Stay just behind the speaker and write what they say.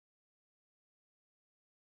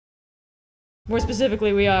More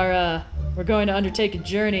specifically, we're going to undertake a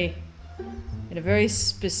journey in a very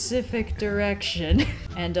specific direction.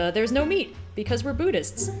 And there's no meat, because we're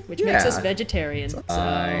Buddhists, which makes us vegetarian.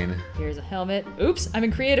 Fine. So, here's a helmet. Oops, I'm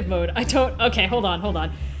in creative mode. I don't... Okay, hold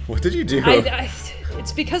on. What did you do?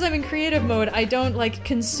 It's because I'm in creative mode, I don't, like,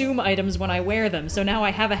 consume items when I wear them. So now I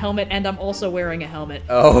have a helmet, and I'm also wearing a helmet.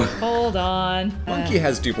 Oh. Hold on. Monkey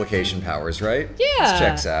has duplication powers, right? Yeah. This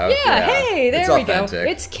checks out. Yeah, hey, there we go. Authentic.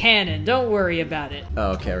 It's canon, don't worry about it.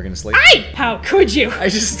 Oh, okay, we're gonna sleep. Aye! How could you?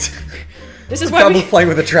 This is why I'm playing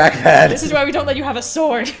with a trackpad. This is why we don't let you have a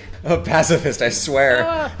sword. I'm a pacifist, I swear.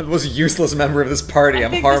 I'm the most useless member of this party.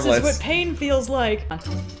 I'm harmless. This is what pain feels like.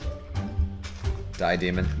 Die,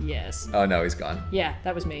 demon. Yes. Oh no, he's gone. Yeah,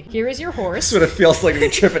 that was me. Here is your horse. This is what it feels like to be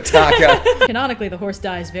Tripitaka. Canonically, the horse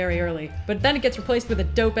dies very early, but then it gets replaced with a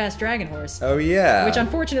dope-ass dragon horse. Oh yeah. Which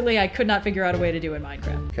unfortunately I could not figure out a way to do in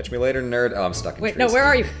Minecraft. Catch me later, nerd. Oh, I'm stuck in Wait, trees. no, where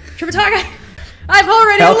are you? Tripitaka! I've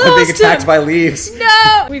already Help, lost I'm being attacked him! by leaves.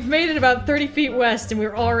 No! We've made it about 30 feet west and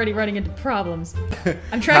we're already running into problems.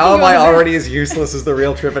 I'm tracking How you am on I the map. already as useless as the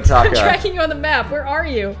real Tripitaka? I'm tracking you on the map. Where are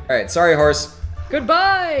you? Alright, sorry, horse.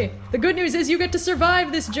 Goodbye! The good news is you get to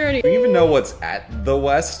survive this journey. Do you even know what's at the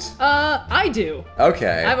west? I do.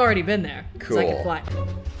 Okay. I've already been there. Cool. I can fly.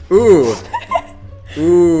 Ooh.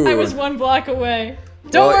 Ooh. I was 1 block away.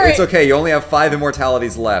 Don't well, worry. It's okay. You only have 5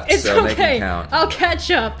 immortalities left, It's so okay. they can count. I'll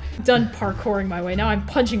catch up. Done parkouring my way. Now I'm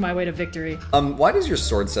punching my way to victory. Why does your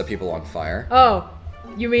sword set people on fire? Oh,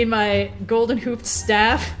 you mean my golden hooped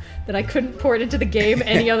staff that I couldn't port into the game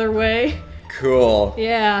any other way? Cool.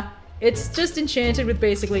 Yeah. It's just enchanted with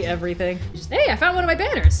basically everything. Hey, I found one of my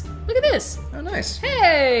banners. Look at this. Oh, nice.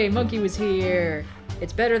 Hey, monkey was here.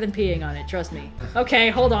 It's better than peeing on it, trust me. Okay,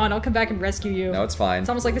 hold on. I'll come back and rescue you. No, it's fine. It's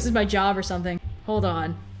almost like this is my job or something. Hold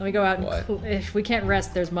on. Let me go out and... What? If we can't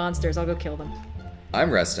rest, there's monsters. I'll go kill them. I'm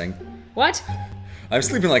resting. What? I'm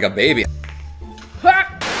sleeping like a baby.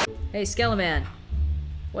 Ha! Hey, Skeleman.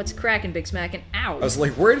 What's cracking, Big Smackin'? Ow. I was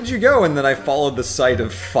like, where did you go? And then I followed the sight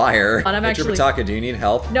of fire. And I'm Hey, actually... Tripitaka, do you need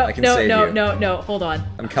help? No, I can save you. no, hold on.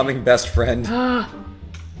 I'm coming, best friend. No!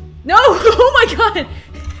 Oh my god!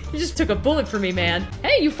 You just took a bullet for me, man.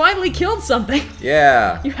 Hey, you finally killed something.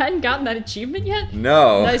 Yeah. You hadn't gotten that achievement yet?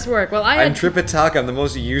 No. Nice work. Well, I'm Tripitaka. I'm the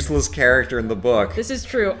most useless character in the book. This is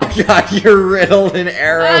true. God, you're riddled in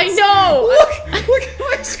arrows. I know! Look at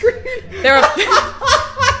my screen.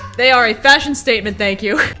 They are a fashion statement, thank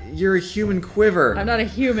you. You're a human quiver. I'm not a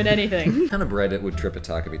human anything. What kind of bread would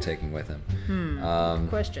Tripitaka be taking with him?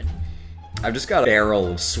 Question. I've just got a barrel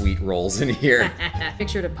of sweet rolls in here. Make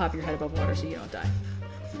sure to pop your head above water so you don't die.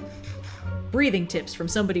 Breathing tips from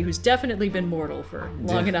somebody who's definitely been mortal for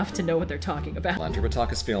long enough to know what they're talking about.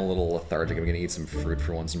 Tripitaka's feeling a little lethargic. I'm gonna eat some fruit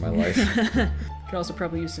for once in my life. Could also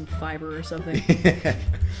probably use some fiber or something.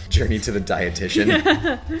 Journey to the dietitian.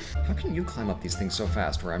 How can you climb up these things so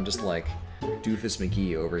fast where I'm just like Doofus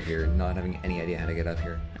McGee over here, not having any idea how to get up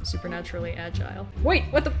here? I'm supernaturally agile. Wait,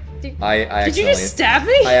 what the? Did you just stab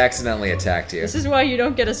me? I accidentally attacked you. This is why you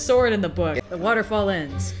don't get a sword in the book. The waterfall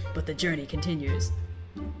ends, but the journey continues.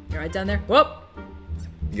 You're right down there? Whoop!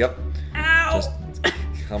 Yep. Ow! Just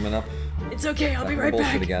coming up. It's okay, I'll be Back right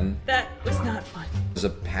bullshit back. again. That was not fun. There's a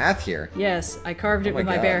path here. Yes, I carved it Oh with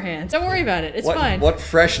my my God. bare hands. Don't worry about it, it's What, fine. What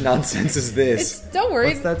fresh nonsense is this? Don't worry.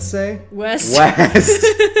 What's that say? West. West.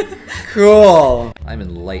 Cool. I'm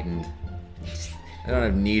enlightened. I don't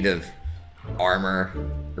have need of armor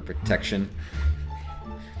or protection.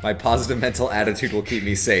 My positive mental attitude will keep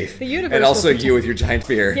me safe. The universe and also will protect- you with your giant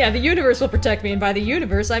fear. Yeah, the universe will protect me, and by the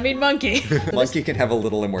universe, I mean monkey. Monkey can have a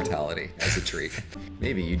little immortality as a treat.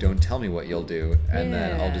 Maybe you don't tell me what you'll do, and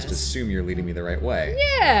then I'll just Yes. assume you're leading me the right way.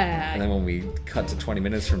 Yeah. And then when we cut to 20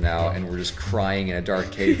 minutes from now and we're just crying in a dark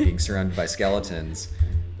cave being surrounded by skeletons,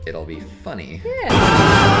 it'll be funny.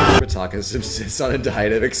 Yeah. Tripitaka subsists on a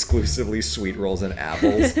diet of exclusively sweet rolls and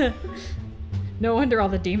apples. No wonder all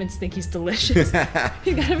the demons think he's delicious.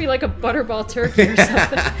 You gotta be like a butterball turkey or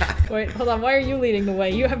something. Wait, hold on. Why are you leading the way?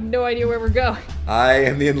 You have no idea where we're going. I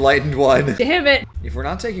am the enlightened one. Damn it. If we're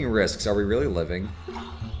not taking risks, are we really living?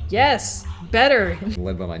 Yes. Better.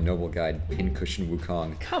 Led by my noble guide, Pincushion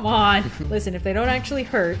Wukong. Come on. Listen, if they don't actually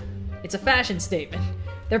hurt, it's a fashion statement.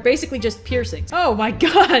 They're basically just piercings. Oh my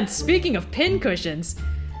god. Speaking of pincushions.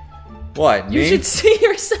 What, You me? should see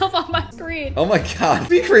yourself on my screen. Oh my god.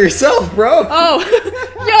 Speak for yourself, bro! Oh.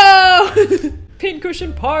 Yo.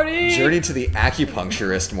 Pincushion party. Journey to the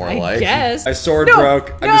acupuncturist, more like. I guess. My sword No,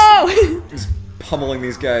 broke. No. I'm just pummeling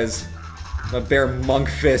these guys. My bare monk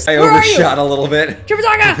fist. I Where are you? overshot a little bit.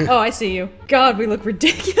 Tripitaka! Oh, I see you. God, we look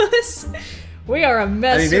ridiculous. We are a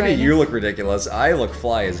mess. I mean, maybe right you now. look ridiculous. I look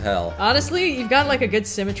fly as hell. Honestly, you've got like a good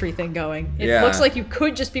symmetry thing going. It looks like you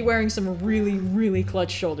could just be wearing some really, really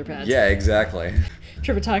clutch shoulder pads. Yeah, exactly.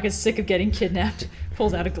 Tripitaka's sick of getting kidnapped.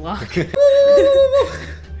 Pulls out a Glock.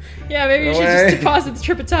 Yeah, maybe you should just deposit the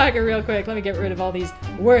Tripitaka real quick. Let me get rid of all these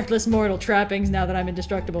worthless mortal trappings now that I'm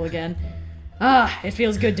indestructible again. Ah, it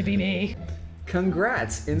feels good to be me.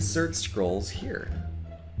 Congrats. Insert scrolls here.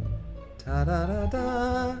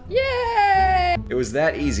 Ta-da-da-da. Yay! It was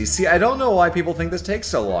that easy. See, I don't know why people think this takes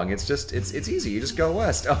so long. It's just, it's easy. You just go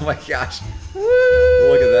west. Oh my gosh. Woo!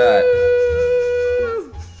 Look at that.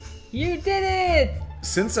 You did it!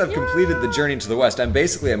 Since I've completed the journey to the west, I'm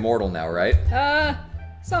basically immortal now, right?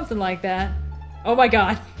 Something like that. Oh my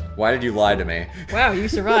god. Why did you lie to me? Wow, you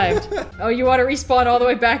survived. Oh, you want to respawn all the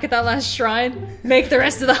way back at that last shrine? Make the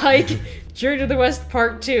rest of the hike? Journey to the West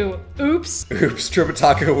Part 2. Oops. Oops,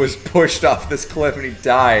 Tripitaka was pushed off this cliff and he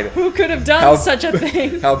died. Who could have done such a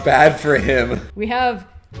thing? How bad for him. We have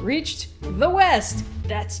reached the West.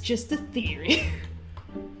 That's just a theory.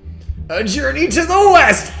 A journey to the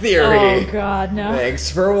west theory. Oh god, no.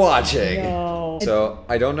 Thanks for watching. No. So,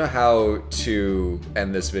 I don't know how to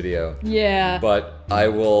end this video. Yeah. But I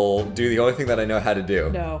will do the only thing that I know how to do.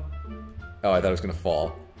 No. Oh, I thought it was gonna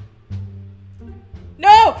fall.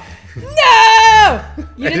 No! No!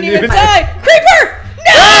 You didn't even die! Creeper!